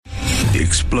The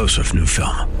explosive new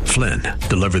film, Flynn,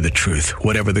 deliver the truth,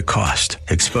 whatever the cost,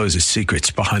 exposes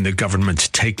secrets behind the government's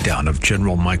takedown of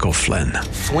General Michael Flynn.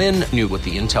 Flynn knew what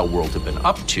the intel world had been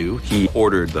up to. He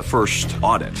ordered the first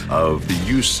audit of the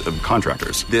use of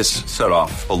contractors. This set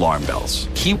off alarm bells.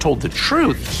 He told the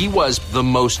truth. He was the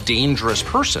most dangerous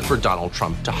person for Donald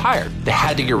Trump to hire. They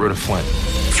had to get rid of Flynn.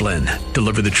 Flynn,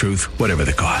 deliver the truth, whatever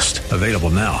the cost. Available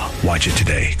now. Watch it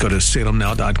today. Go to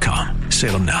salemnow.com.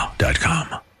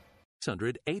 salemnow.com.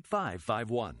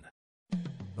 600-8551.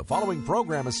 The following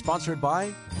program is sponsored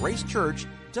by Grace Church,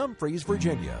 Dumfries,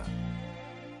 Virginia.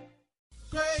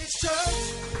 Grace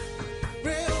Church,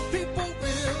 real people,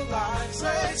 real lives.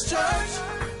 Grace Church,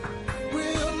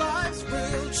 real lives,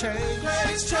 real change.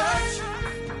 Grace Church,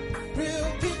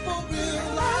 real people,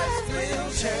 real lives,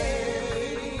 real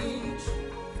change.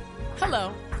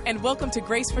 Hello, and welcome to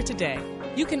Grace for Today.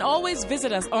 You can always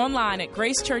visit us online at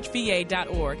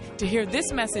gracechurchva.org to hear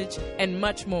this message and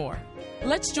much more.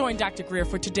 Let's join Dr. Greer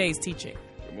for today's teaching.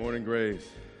 Good morning, Grace.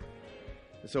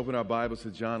 Let's open our Bibles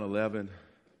to John 11, and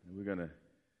we're going to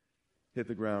hit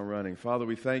the ground running. Father,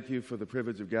 we thank you for the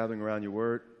privilege of gathering around your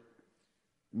word.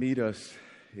 Meet us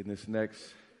in this next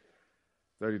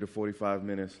 30 to 45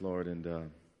 minutes, Lord, and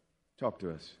talk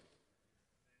to us.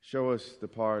 Show us the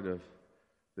part of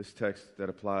this text that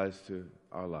applies to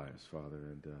our lives, Father,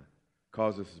 and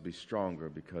cause us to be stronger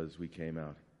because we came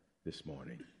out this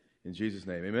morning. In Jesus'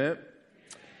 name, amen.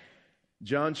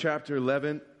 John chapter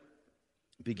 11,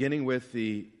 beginning with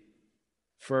the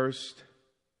first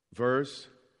verse.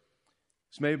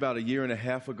 It's maybe about a year and a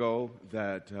half ago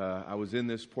that I was in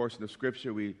this portion of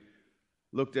Scripture. We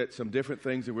looked at some different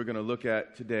things that we're going to look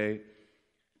at today.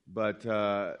 But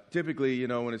typically, you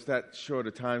know, when it's that short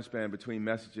a time span between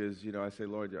messages, you know, I say,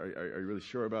 Lord, are you really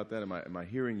sure about that? Am I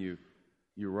hearing you?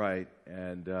 You're right.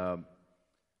 And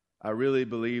I really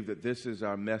believe that this is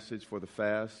our message for the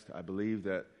fast. I believe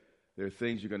that there are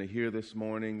things you're going to hear this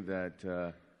morning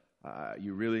that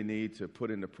you really need to put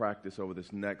into practice over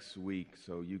this next week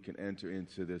so you can enter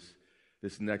into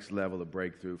this next level of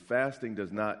breakthrough. Fasting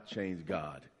does not change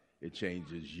God. It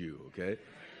changes you, okay?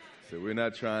 So we're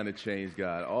not trying to change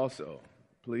God. Also,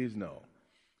 please know,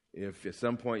 if at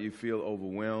some point you feel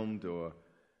overwhelmed or,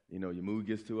 you know, your mood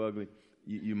gets too ugly,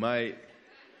 you might,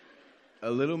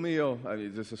 a little meal, I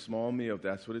mean, just a small meal, if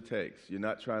that's what it takes. You're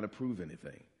not trying to prove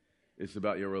anything. It's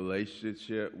about your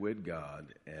relationship with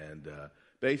God and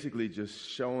basically just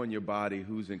showing your body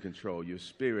who's in control. Your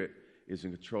spirit is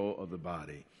in control of the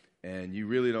body. And you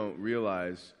really don't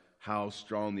realize how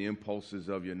strong the impulses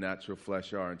of your natural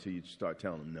flesh are until you start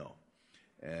telling them no.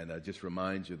 And just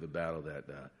reminds you of the battle that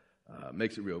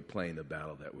makes it real plain, the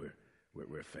battle that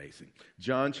we're facing.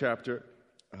 John chapter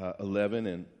 11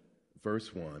 and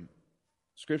verse 1,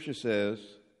 Scripture says,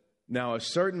 now a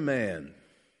certain man,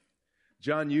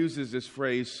 John uses this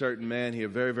phrase, certain man, here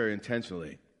very, very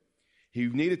intentionally. He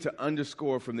needed to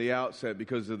underscore from the outset,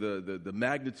 because of the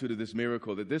magnitude of this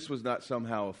miracle, that this was not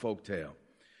somehow a folk tale.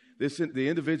 The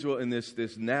individual in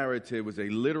this narrative was a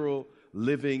literal,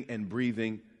 living, and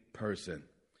breathing person.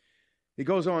 He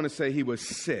goes on to say he was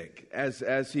sick.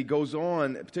 As he goes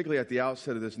on, particularly at the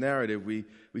outset of this narrative, we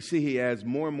see he adds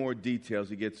more and more details.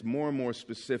 He gets more and more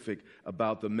specific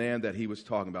about the man that he was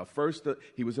talking about. First,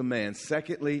 he was a man.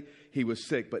 Secondly, he was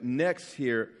sick. But next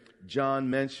here,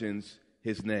 John mentions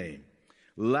his name.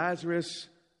 Lazarus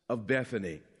of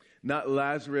Bethany. Not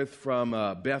Lazarus from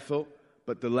Bethel,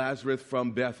 but the Lazarus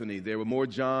from Bethany. There were more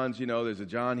Johns, you know, there's a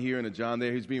John here and a John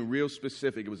there. He's being real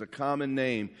specific. It was a common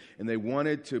name, and they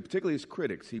wanted to, particularly his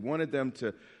critics, he wanted them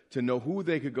to know who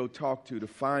they could go talk to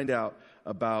find out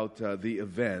about the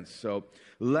events. So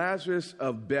Lazarus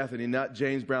of Bethany, not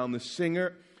James Brown the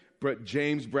singer, but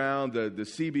James Brown, the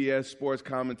CBS sports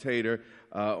commentator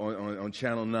on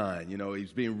Channel 9. You know,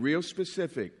 he's being real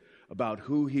specific about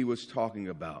who he was talking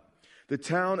about. The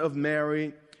town of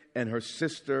Mary and her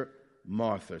sister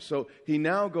Martha. So he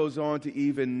now goes on to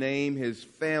even name his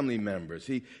family members.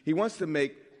 He wants to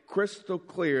make crystal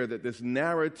clear that this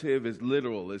narrative is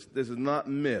literal. This is not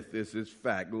myth. This is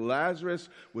fact. Lazarus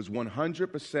was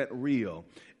 100% real,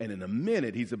 and in a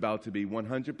minute he's about to be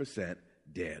 100%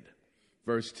 dead.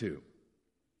 Verse 2.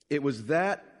 It was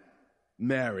that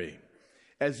Mary,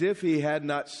 as if he had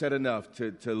not said enough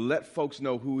to let folks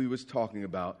know who he was talking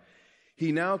about,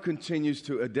 he now continues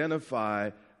to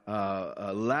identify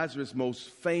Lazarus' most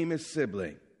famous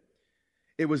sibling.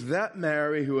 It was that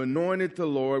Mary who anointed the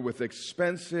Lord with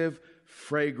expensive,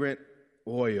 fragrant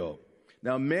oil.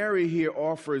 Now, Mary here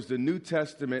offers the New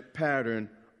Testament pattern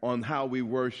on how we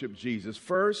worship Jesus.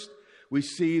 First, we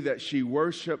see that she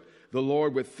worshiped the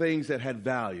Lord with things that had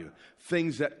value,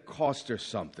 things that cost her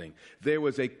something. There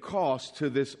was a cost to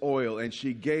this oil, and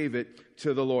she gave it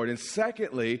to the Lord. And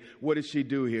secondly, what did she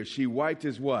do here? She wiped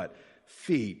his what?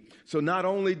 Feet. So not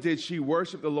only did she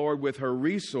worship the Lord with her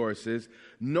resources,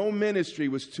 no ministry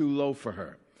was too low for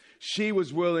her. She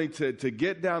was willing to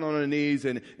get down on her knees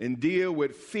and deal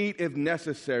with feet if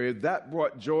necessary. If that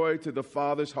brought joy to the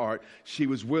Father's heart, she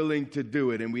was willing to do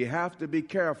it. And we have to be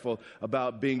careful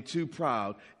about being too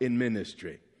proud in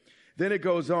ministry. Then it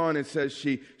goes on and says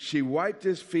she wiped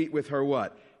his feet with her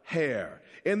what? Hair.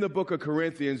 In the book of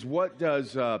Corinthians, what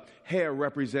does hair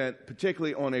represent,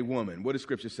 particularly on a woman? What does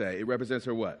Scripture say? It represents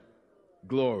her what?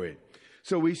 Glory.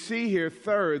 So we see here,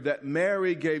 third, that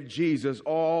Mary gave Jesus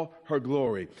all her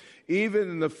glory.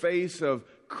 Even in the face of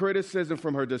criticism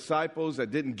from her disciples that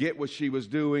didn't get what she was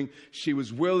doing, she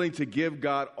was willing to give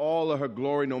God all of her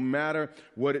glory, no matter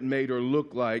what it made her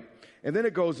look like. And then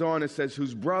it goes on and says,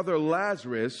 whose brother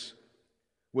Lazarus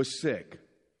was sick.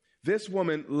 This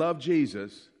woman loved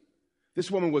Jesus. This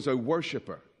woman was a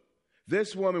worshiper.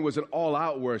 This woman was an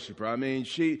all-out worshiper. I mean,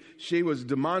 she was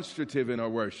demonstrative in her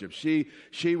worship.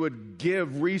 She would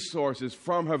give resources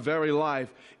from her very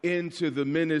life into the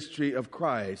ministry of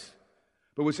Christ.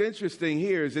 But what's interesting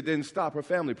here is it didn't stop her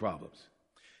family problems.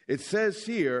 It says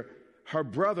here, her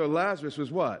brother Lazarus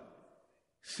was what?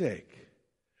 Sick.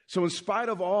 So in spite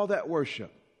of all that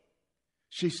worship,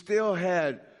 she still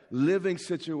had living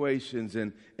situations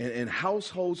and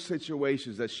household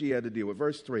situations that she had to deal with.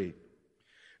 Verse 3.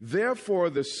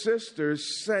 Therefore, the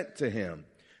sisters sent to him.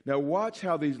 Now, watch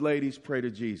how these ladies pray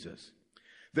to Jesus.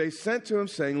 They sent to him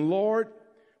saying, Lord,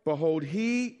 behold,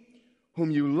 he whom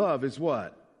you love is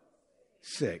what?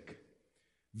 Sick.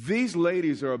 These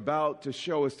ladies are about to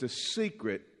show us the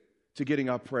secret to getting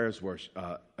our prayers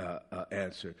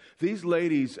answered. These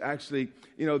ladies actually,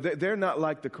 they're not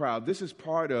like the crowd. This is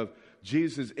part of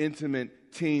Jesus'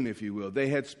 intimate team, if you will. They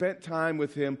had spent time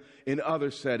with him in other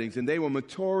settings, and they were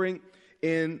maturing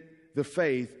in the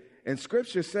faith. And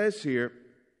Scripture says here,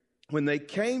 when they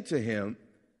came to him,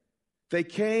 they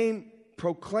came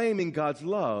proclaiming God's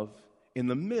love in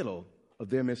the middle of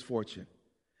their misfortune.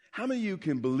 How many of you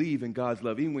can believe in God's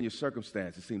love even when your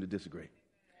circumstances seem to disagree?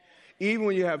 Even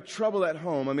when you have trouble at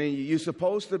home. I mean, you're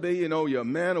supposed to be, you're a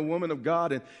man or woman of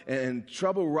God, and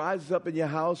trouble rises up in your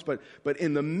house. But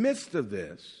in the midst of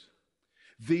this,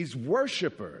 these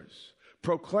worshipers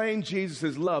proclaim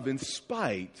Jesus' love in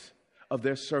spite of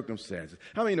their circumstances.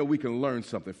 How many know we can learn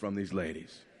something from these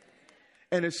ladies?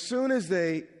 And as soon as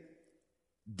they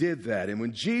did that, and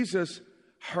when Jesus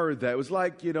heard that, it was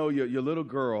like, your little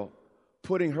girl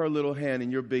putting her little hand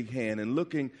in your big hand and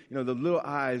looking, the little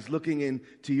eyes looking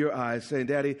into your eyes saying,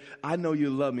 Daddy, I know you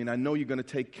love me and I know you're going to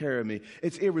take care of me.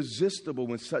 It's irresistible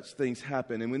when such things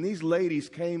happen. And when these ladies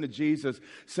came to Jesus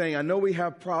saying, I know we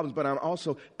have problems, but I'm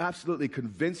also absolutely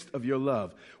convinced of your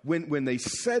love. When they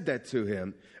said that to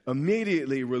him,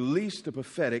 immediately released the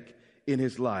prophetic in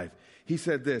his life. He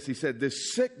said this,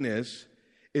 this sickness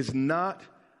is not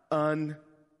unto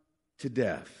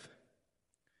death.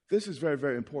 This is very,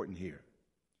 very important here.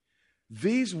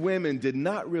 These women did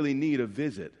not really need a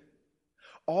visit.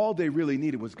 All they really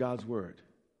needed was God's word.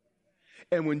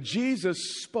 And when Jesus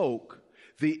spoke,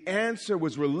 the answer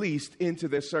was released into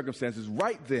their circumstances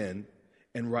right then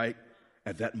and right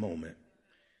at that moment.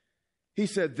 He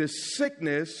said, this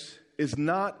sickness is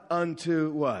not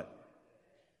unto what?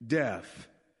 Death.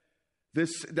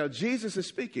 Now, Jesus is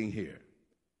speaking here.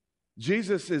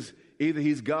 Jesus is either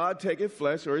he's God taking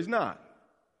flesh or he's not.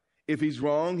 If he's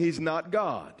wrong, he's not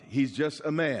God. He's just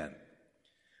a man.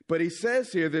 But he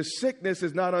says here, this sickness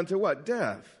is not unto what?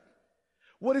 Death.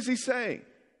 What is he saying?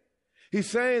 He's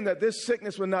saying that this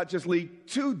sickness will not just lead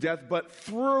to death, but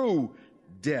through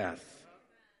death.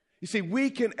 You see, we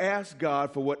can ask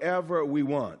God for whatever we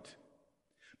want,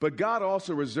 but God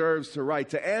also reserves the right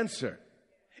to answer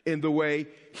in the way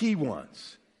he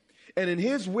wants. And in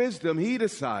his wisdom, he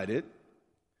decided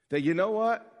that, you know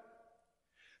what?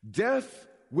 Death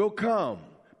will come,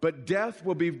 but death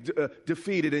will be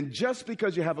defeated. And just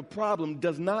because you have a problem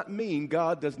does not mean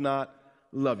God does not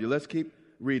love you. Let's keep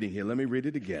reading here. Let me read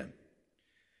it again.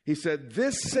 He said,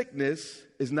 this sickness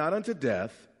is not unto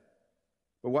death,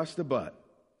 but watch the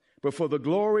but for the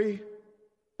glory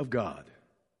of God.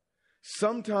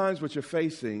 Sometimes what you're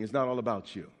facing is not all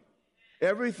about you.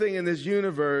 Everything in this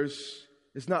universe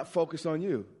is not focused on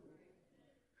you.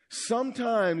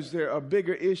 Sometimes there are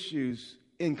bigger issues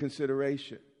in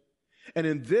consideration. And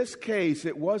in this case,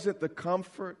 it wasn't the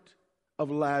comfort of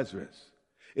Lazarus.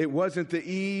 It wasn't the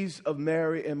ease of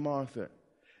Mary and Martha,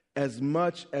 as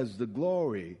much as the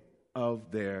glory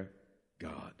of their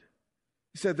God.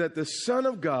 He said that the Son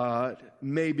of God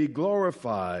may be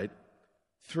glorified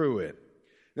through it.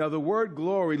 Now, the word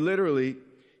glory literally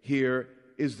here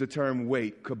is the term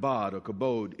weight, kabod or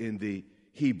kabod in the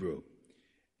Hebrew.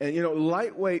 And,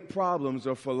 lightweight problems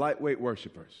are for lightweight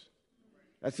worshipers.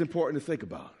 That's important to think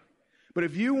about. But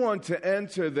if you want to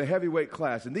enter the heavyweight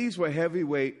class, and these were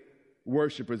heavyweight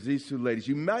worshipers, these two ladies,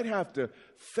 you might have to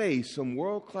face some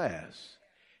world-class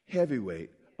heavyweight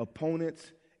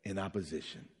opponents and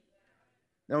opposition.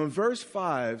 Now, in verse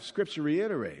 5, Scripture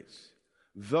reiterates,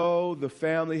 though the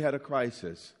family had a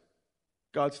crisis,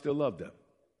 God still loved them.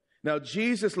 Now,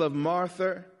 Jesus loved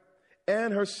Martha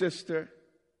and her sister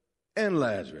and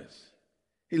Lazarus.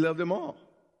 He loved them all.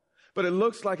 But it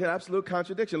looks like an absolute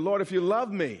contradiction. Lord, if you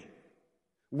love me,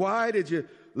 why did you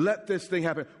let this thing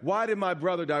happen? Why did my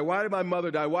brother die? Why did my mother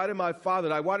die? Why did my father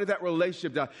die? Why did that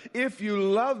relationship die? If you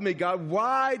love me, God,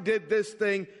 why did this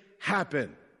thing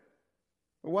happen?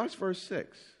 Well, watch verse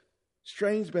 6.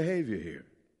 Strange behavior here.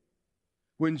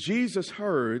 When Jesus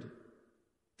heard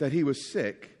that he was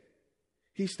sick,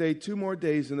 he stayed 2 more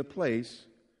days in the place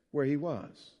where he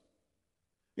was.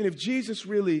 And if Jesus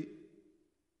really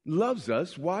loves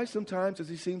us, why sometimes does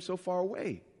he seem so far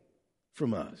away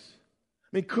from us?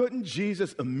 I mean, couldn't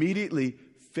Jesus immediately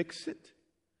fix it?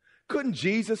 Couldn't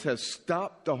Jesus have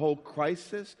stopped the whole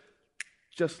crisis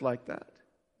just like that?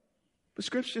 But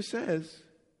Scripture says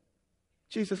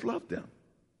Jesus loved them.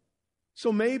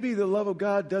 So maybe the love of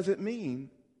God doesn't mean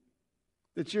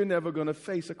that you're never going to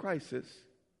face a crisis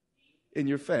in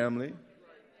your family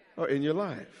or in your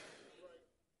life.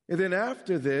 And then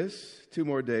after this, 2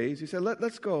 more days, he said,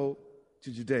 let's go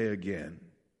to Judea again.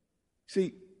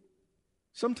 See,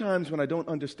 sometimes when I don't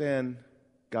understand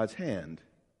God's hand,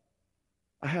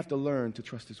 I have to learn to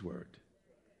trust his word.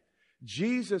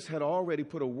 Jesus had already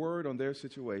put a word on their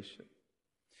situation.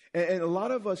 And a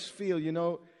lot of us feel,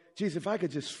 Jesus, if I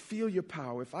could just feel your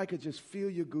power, if I could just feel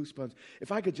your goosebumps,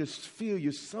 if I could just feel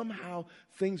you, somehow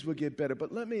things would get better.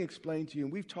 But let me explain to you,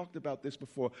 and we've talked about this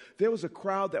before. There was a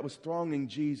crowd that was thronging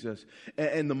Jesus,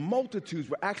 and the multitudes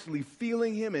were actually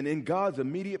feeling him and in God's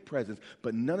immediate presence,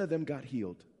 but none of them got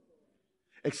healed,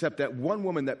 except that one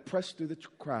woman that pressed through the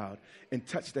crowd and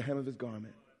touched the hem of his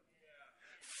garment.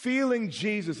 Feeling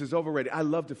Jesus is overrated. I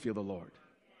love to feel the Lord.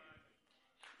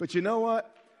 But you know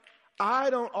what?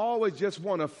 I don't always just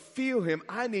want to feel him.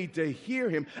 I need to hear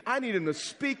him. I need him to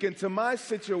speak into my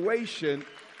situation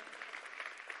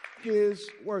his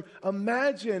word.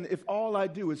 Imagine if all I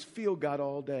do is feel God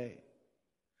all day,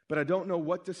 but I don't know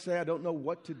what to say. I don't know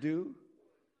what to do.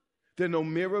 There are no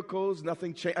miracles,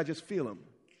 nothing changed. I just feel him.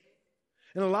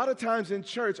 And a lot of times in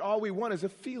church, all we want is a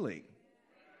feeling.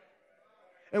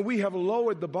 And we have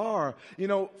lowered the bar.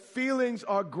 Feelings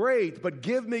are great, but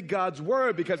give me God's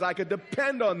word because I can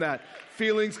depend on that.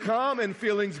 Feelings come and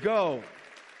feelings go.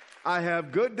 I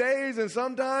have good days, and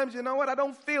sometimes, I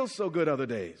don't feel so good other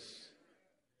days.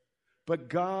 But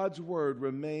God's word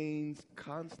remains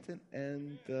constant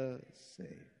and the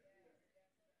same.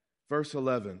 Verse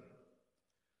 11.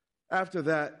 After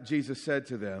that, Jesus said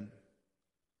to them,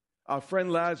 our friend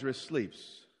Lazarus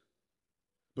sleeps,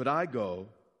 but I go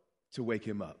to wake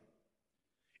him up.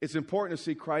 It's important to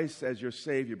see Christ as your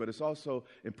Savior, but it's also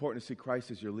important to see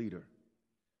Christ as your leader.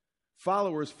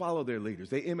 Followers follow their leaders.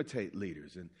 They imitate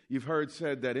leaders. And you've heard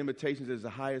said that imitation is the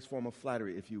highest form of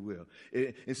flattery, if you will.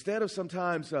 Instead of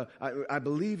sometimes, I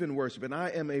believe in worship, and I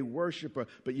am a worshiper,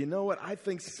 but you know what? I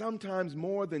think sometimes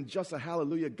more than just a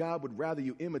hallelujah, God would rather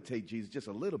you imitate Jesus just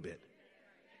a little bit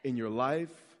in your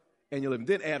life and your living.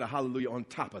 Then add a hallelujah on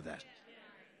top of that.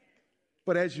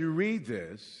 But as you read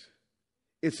this,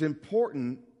 it's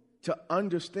important to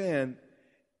understand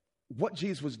what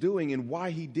Jesus was doing and why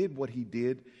he did what he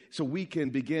did so we can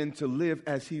begin to live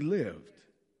as he lived.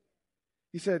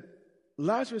 He said,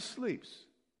 Lazarus sleeps.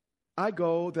 I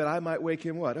go that I might wake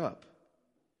him what? Up.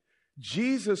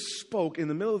 Jesus spoke in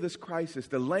the middle of this crisis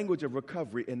the language of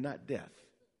recovery and not death.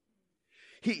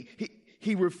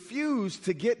 He refused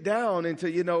to get down into,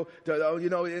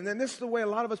 and then this is the way a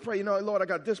lot of us pray, Lord, I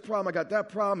got this problem, I got that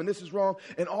problem, and this is wrong.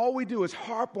 And all we do is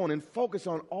harp on and focus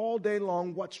on all day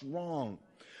long what's wrong.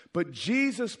 But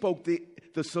Jesus spoke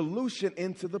the solution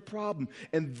into the problem.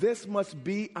 And this must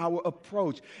be our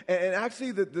approach. And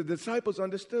actually, the disciples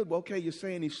understood, well, okay, you're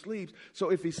saying he sleeps. So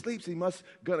if he sleeps, he's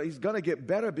going to get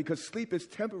better because sleep is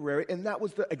temporary. And that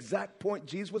was the exact point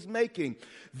Jesus was making.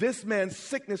 This man's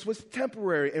sickness was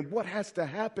temporary. And what has to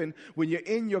happen when you're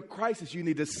in your crisis, you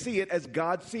need to see it as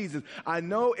God sees it. I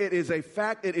know it is a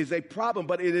fact, it is a problem,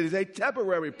 but it is a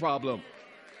temporary problem.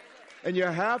 And you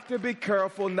have to be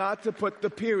careful not to put the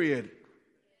period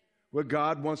where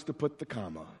God wants to put the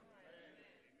comma.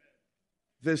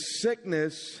 This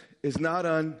sickness is not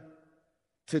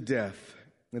unto death.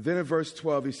 And then in verse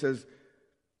 12, he says,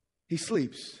 he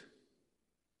sleeps.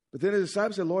 But then the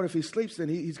disciples said, Lord, if he sleeps, then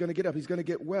he's going to get up. He's going to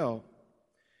get well.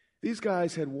 These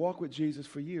guys had walked with Jesus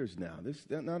for years now. This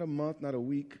not a month, not a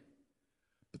week.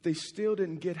 But they still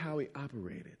didn't get how he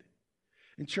operated.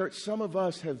 In church, some of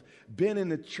us have been in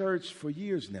the church for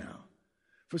years now.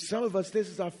 For some of us, this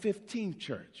is our 15th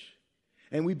church.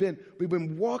 And we've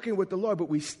been walking with the Lord, but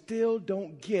we still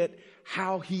don't get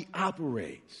how he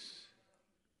operates.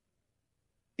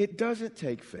 It doesn't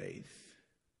take faith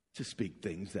to speak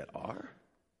things that are.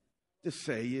 To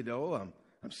say,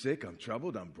 I'm sick, I'm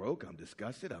troubled, I'm broke, I'm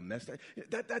disgusted, I'm messed up.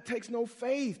 That takes no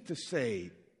faith to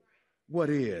say what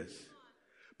is.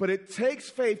 But it takes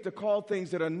faith to call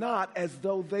things that are not as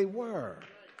though they were.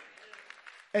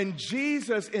 And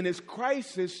Jesus, in his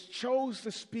crisis, chose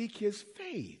to speak his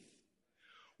faith.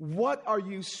 What are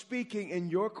you speaking in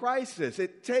your crisis?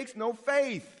 It takes no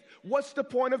faith. What's the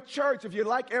point of church if you're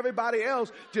like everybody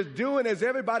else, just doing as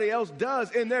everybody else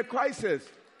does in their crisis?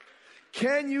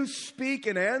 Can you speak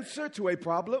an answer to a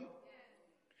problem?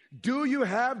 Do you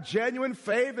have genuine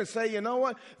faith and say, you know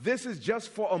what, this is just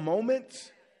for a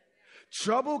moment?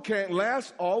 Trouble can't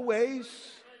last always.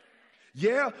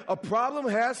 Yeah, a problem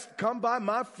has come by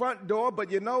my front door,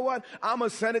 but you know what? I'm going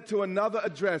to send it to another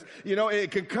address.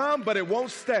 It can come, but it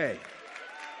won't stay.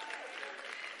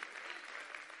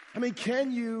 I mean,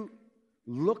 can you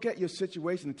look at your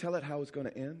situation and tell it how it's going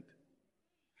to end?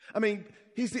 I mean,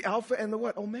 he's the Alpha and the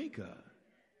what? Omega.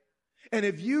 And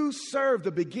if you serve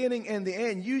the beginning and the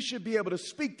end, you should be able to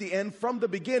speak the end from the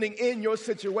beginning in your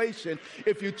situation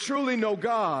if you truly know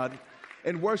God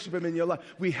and worship him in your life.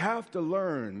 We have to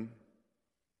learn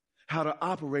how to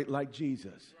operate like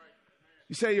Jesus.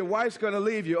 You say your wife's going to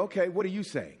leave you. Okay, what are you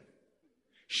saying?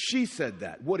 She said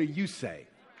that. What are you saying?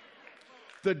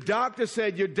 The doctor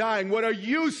said you're dying. What are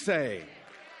you saying?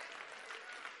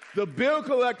 The bill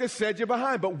collector said you're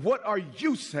behind. But what are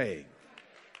you saying?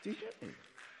 Do you hear me?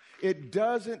 It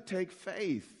doesn't take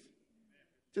faith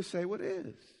to say what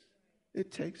is.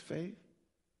 It takes faith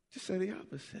to say the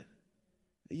opposite.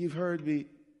 You've heard me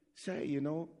say,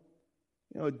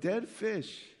 a dead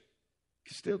fish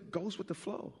still goes with the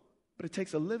flow, but it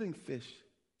takes a living fish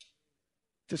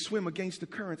to swim against the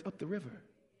currents up the river.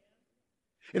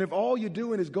 And if all you're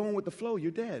doing is going with the flow,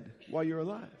 you're dead while you're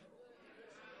alive.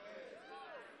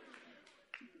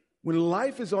 When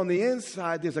life is on the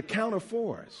inside, there's a counter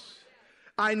force.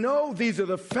 I know these are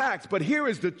the facts, but here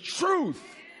is the truth.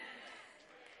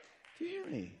 Do you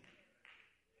hear me?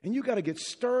 And you got to get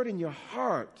stirred in your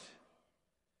heart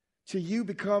till you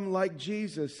become like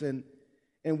Jesus, and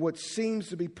what seems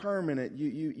to be permanent,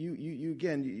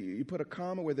 you put a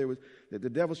comma where the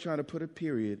devil's trying to put a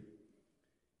period,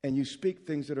 and you speak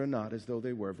things that are not as though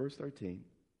they were. Verse 13.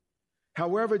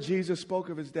 However, Jesus spoke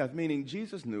of his death, meaning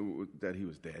Jesus knew that he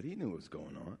was dead. He knew what was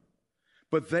going on.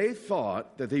 But they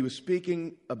thought that he was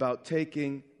speaking about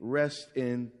taking rest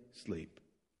in sleep.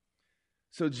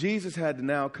 So Jesus had to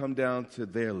now come down to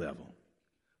their level,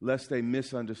 lest they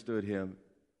misunderstood him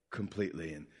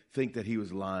completely and think that he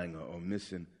was lying or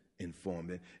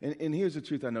misinformed. And here's the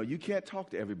truth I know. You can't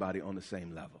talk to everybody on the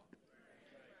same level.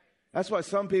 That's why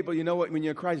some people, when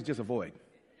you're in Christ, just avoid.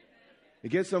 You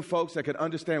get some folks that can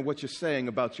understand what you're saying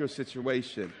about your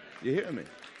situation. You hear me?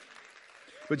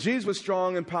 But Jesus was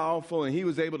strong and powerful, and he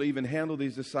was able to even handle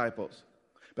these disciples.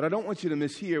 But I don't want you to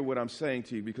mishear what I'm saying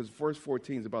to you, because verse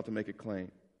 14 is about to make a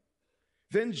claim.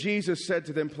 Then Jesus said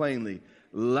to them plainly,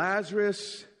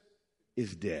 Lazarus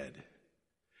is dead.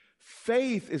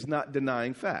 Faith is not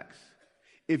denying facts.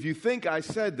 If you think I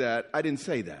said that, I didn't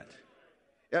say that.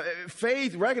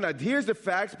 Faith, recognize, here's the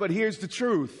facts, but here's the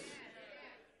truth.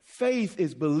 Faith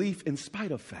is belief in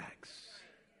spite of facts.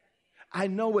 I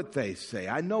know what they say.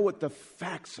 I know what the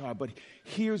facts are, but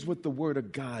here's what the Word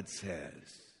of God says.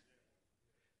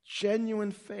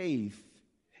 Genuine faith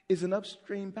is an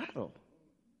upstream battle.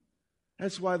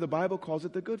 That's why the Bible calls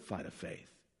it the good fight of faith.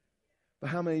 But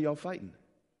how many of y'all fighting?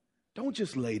 Don't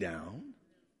just lay down.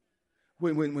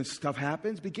 When stuff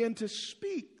happens, begin to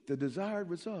speak the desired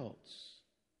results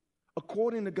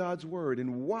according to God's Word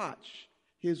and watch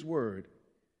His Word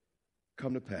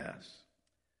come to pass.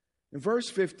 In verse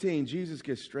 15, Jesus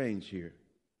gets strange here.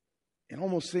 It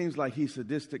almost seems like he's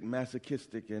sadistic,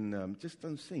 masochistic, and just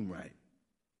doesn't seem right.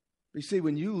 But you see,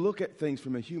 when you look at things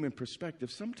from a human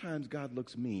perspective, sometimes God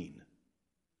looks mean.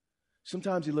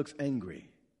 Sometimes he looks angry.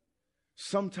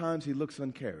 Sometimes he looks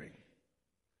uncaring.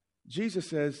 Jesus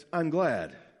says, I'm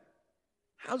glad.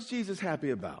 How's Jesus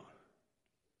happy about?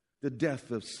 The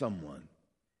death of someone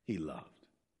he loved.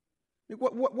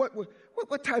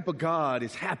 What type of God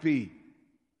is happy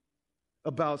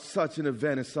about such an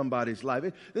event in somebody's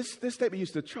life. This statement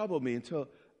used to trouble me until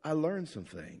I learned some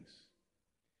things.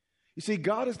 You see,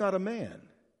 God is not a man,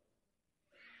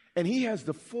 and he has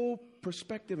the full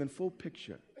perspective and full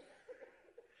picture.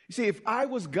 You see, if I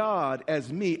was God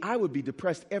as me, I would be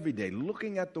depressed every day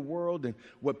looking at the world and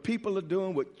what people are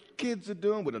doing, what kids are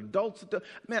doing, what adults are doing.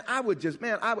 Man,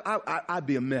 I'd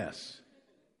be a mess.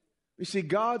 You see,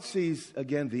 God sees,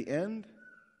 again, the end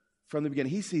from the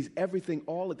beginning. He sees everything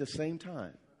all at the same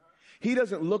time. He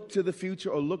doesn't look to the future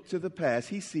or look to the past.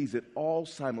 He sees it all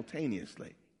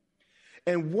simultaneously.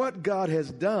 And what God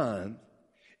has done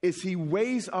is he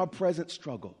weighs our present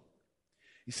struggle.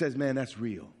 He says, man, that's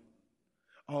real.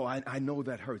 Oh, I know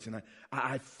that hurts, and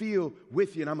I feel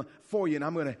with you, and I'm for you, and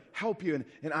I'm going to help you,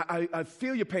 and I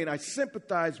feel your pain. I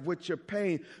sympathize with your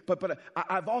pain, but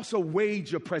I've also weighed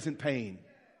your present pain.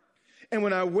 And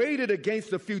when I weighed it against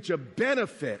the future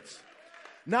benefits,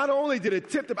 not only did it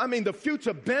tip the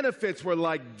future benefits were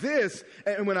like this,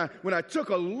 and when I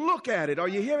took a look at it, are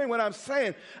you hearing what I'm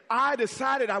saying? I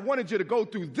decided I wanted you to go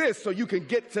through this so you can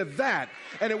get to that.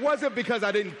 And it wasn't because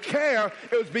I didn't care,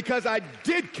 it was because I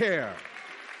did care.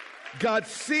 God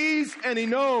sees and he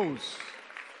knows.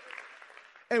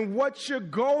 And what you're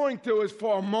going through is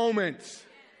for a moment.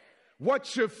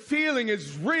 What you're feeling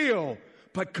is real,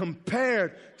 but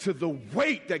compared to the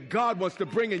weight that God wants to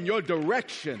bring in your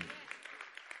direction,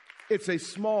 it's a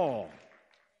small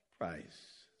price.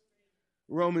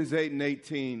 Romans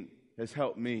 8:18 has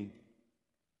helped me,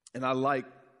 and I like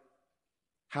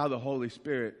how the Holy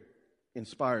Spirit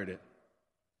inspired it.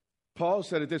 Paul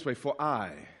said it this way, for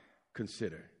I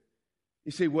consider.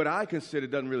 You see, what I consider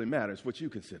doesn't really matter. It's what you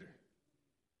consider.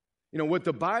 You know, what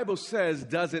the Bible says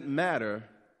doesn't matter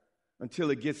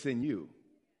until it gets in you.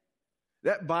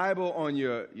 That Bible on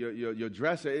your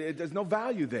dresser, there's no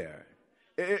value there.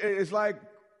 It's like,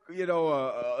 you know,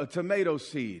 a tomato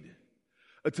seed.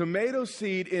 A tomato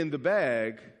seed in the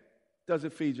bag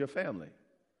doesn't feed your family.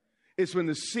 It's when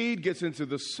the seed gets into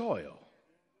the soil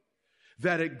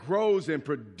that it grows and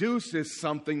produces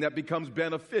something that becomes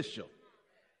beneficial.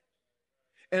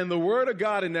 And the Word of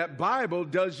God in that Bible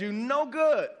does you no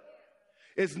good.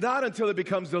 It's not until it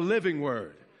becomes the living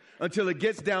Word, until it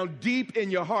gets down deep in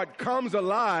your heart, comes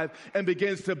alive, and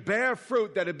begins to bear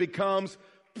fruit, that it becomes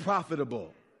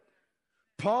profitable.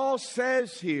 Paul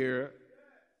says here,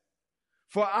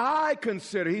 for I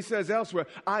consider, he says elsewhere,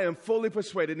 I am fully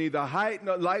persuaded, neither height,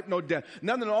 nor life, nor depth,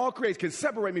 none in all creation can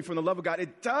separate me from the love of God.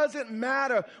 It doesn't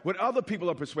matter what other people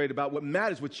are persuaded about. What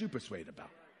matters is what you persuade about.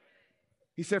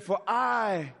 He said, for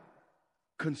I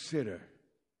consider.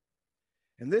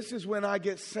 And this is when I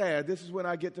get sad. This is when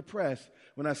I get depressed,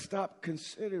 when I stop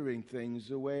considering things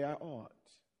the way I ought.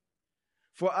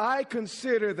 For I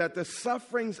consider that the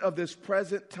sufferings of this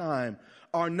present time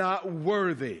are not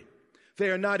worthy. They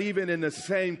are not even in the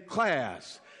same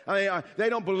class. They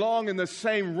don't belong in the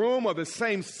same room or the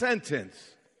same sentence.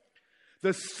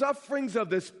 The sufferings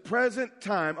of this present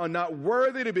time are not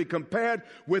worthy to be compared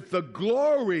with the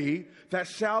glory that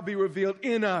shall be revealed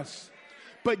in us.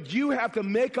 But you have to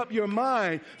make up your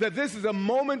mind that this is a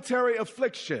momentary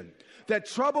affliction, that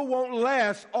trouble won't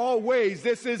last always.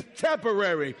 This is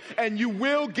temporary, and you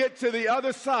will get to the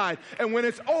other side. And when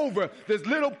it's over, this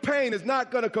little pain is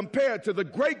not going to compare to the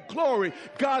great glory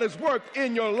God has worked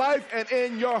in your life and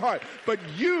in your heart. But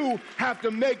you have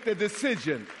to make the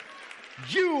decision.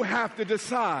 You have to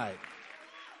decide.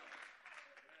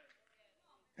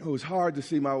 It was hard to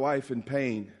see my wife in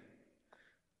pain,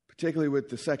 particularly with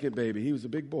the second baby. He was a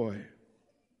big boy.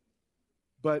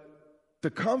 But the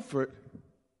comfort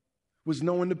was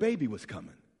knowing the baby was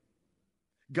coming.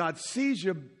 God sees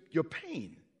your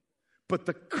pain, but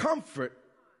the comfort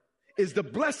is the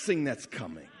blessing that's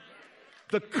coming.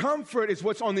 The comfort is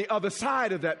what's on the other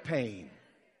side of that pain.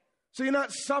 So you're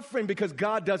not suffering because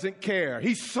God doesn't care.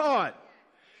 He saw it.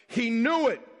 He knew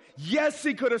it. Yes,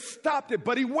 he could have stopped it,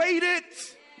 but he waited.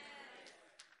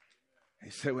 He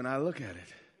said, when I look at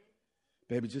it,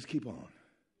 baby, just keep on.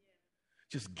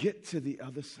 Just get to the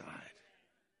other side,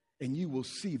 and you will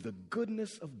see the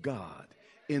goodness of God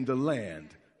in the land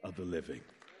of the living.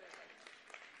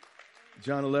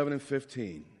 John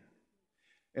 11:15.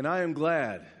 And I am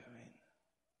glad.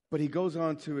 But he goes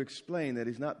on to explain that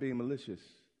he's not being malicious.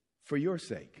 For your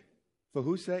sake. For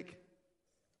whose sake?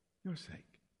 Your sake.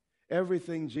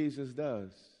 Everything Jesus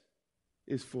does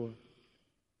is for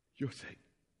your sake.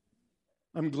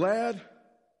 I'm glad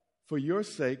for your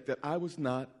sake that I was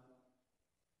not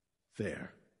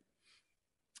there.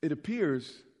 It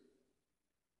appears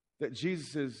that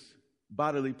Jesus'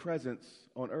 bodily presence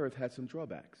on earth had some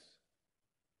drawbacks.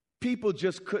 People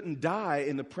just couldn't die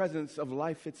in the presence of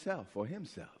life itself or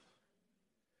himself.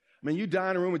 I mean, you die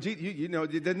in a room with Jesus, you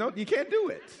can't do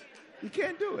it. You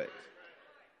can't do it.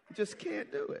 You just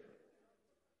can't do it.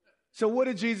 So what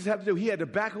did Jesus have to do? He had to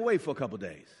back away for a couple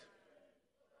days.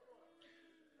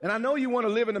 And I know you want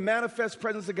to live in the manifest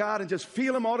presence of God and just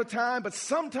feel him all the time, but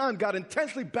sometimes God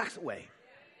intentionally backs away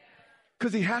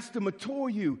because he has to mature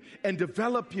you and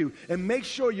develop you and make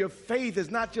sure your faith is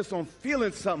not just on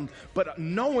feeling something, but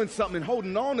knowing something and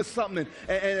holding on to something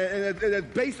and it's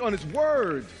based on his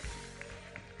word.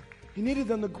 He needed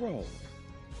them to grow.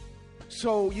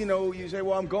 So, you say,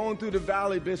 well, I'm going through the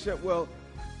valley, Bishop. Well,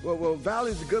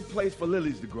 valley is a good place for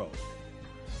lilies to grow.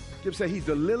 Skip said he's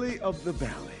the lily of the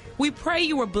valley. We pray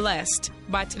you were blessed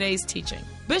by today's teaching.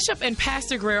 Bishop and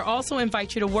Pastor Greer also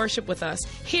invite you to worship with us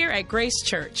here at Grace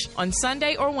Church on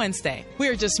Sunday or Wednesday. We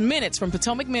are just minutes from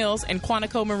Potomac Mills and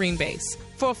Quantico Marine Base.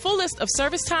 For a full list of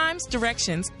service times,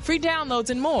 directions, free downloads,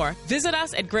 and more, visit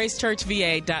us at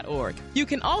gracechurchva.org. You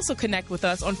can also connect with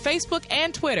us on Facebook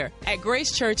and Twitter at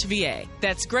Grace Church VA.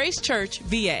 That's Grace Church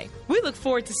VA. We look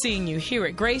forward to seeing you here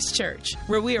at Grace Church,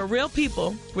 where we are real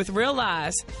people with real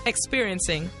lives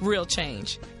experiencing real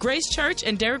change. Grace Church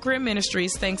and Derek Grier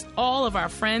Ministries thanks all of our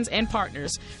friends and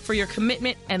partners for your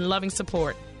commitment and loving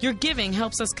support. Your giving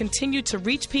helps us continue to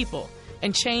reach people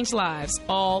and change lives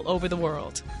all over the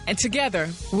world. And together,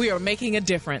 we are making a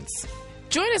difference.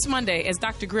 Join us Monday as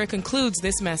Dr. Greer concludes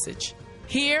this message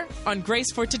here on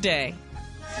Grace for Today.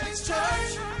 Grace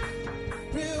Church,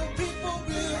 real people,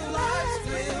 real lives,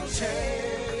 real change.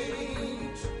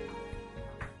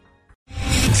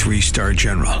 3-star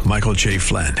General Michael J.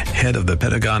 Flynn, head of the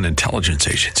Pentagon Intelligence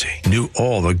Agency, knew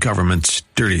all the government's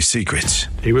dirty secrets.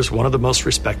 He was one of the most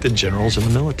respected generals in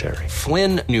the military.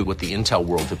 Flynn knew what the intel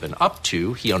world had been up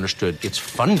to. He understood its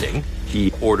funding.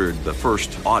 He ordered the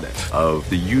first audit of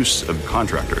the use of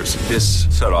contractors. This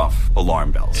set off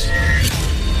alarm bells.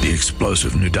 The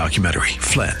explosive new documentary,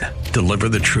 Flynn, Deliver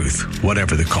the Truth,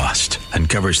 Whatever the Cost,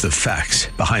 uncovers the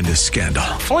facts behind this scandal.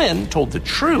 Flynn told the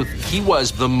truth. He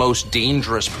was the most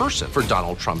dangerous person for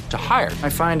Donald Trump to hire. I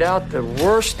find out the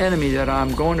worst enemy that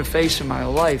I'm going to face in my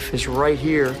life is right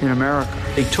here in America.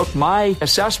 They took my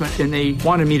assessment and they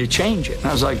wanted me to change it. And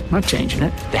I was like, I'm not changing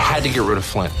it. They had to get rid of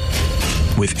Flynn.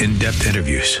 With in-depth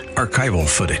interviews, archival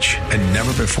footage, and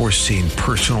never-before-seen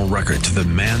personal records of the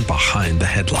man behind the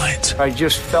headlines. I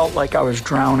just felt like I was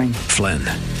drowning. Flynn,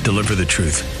 Deliver the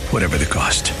Truth, Whatever the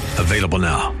Cost. Available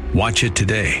now. Watch it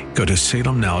today. Go to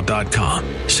salemnow.com.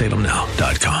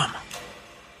 salemnow.com.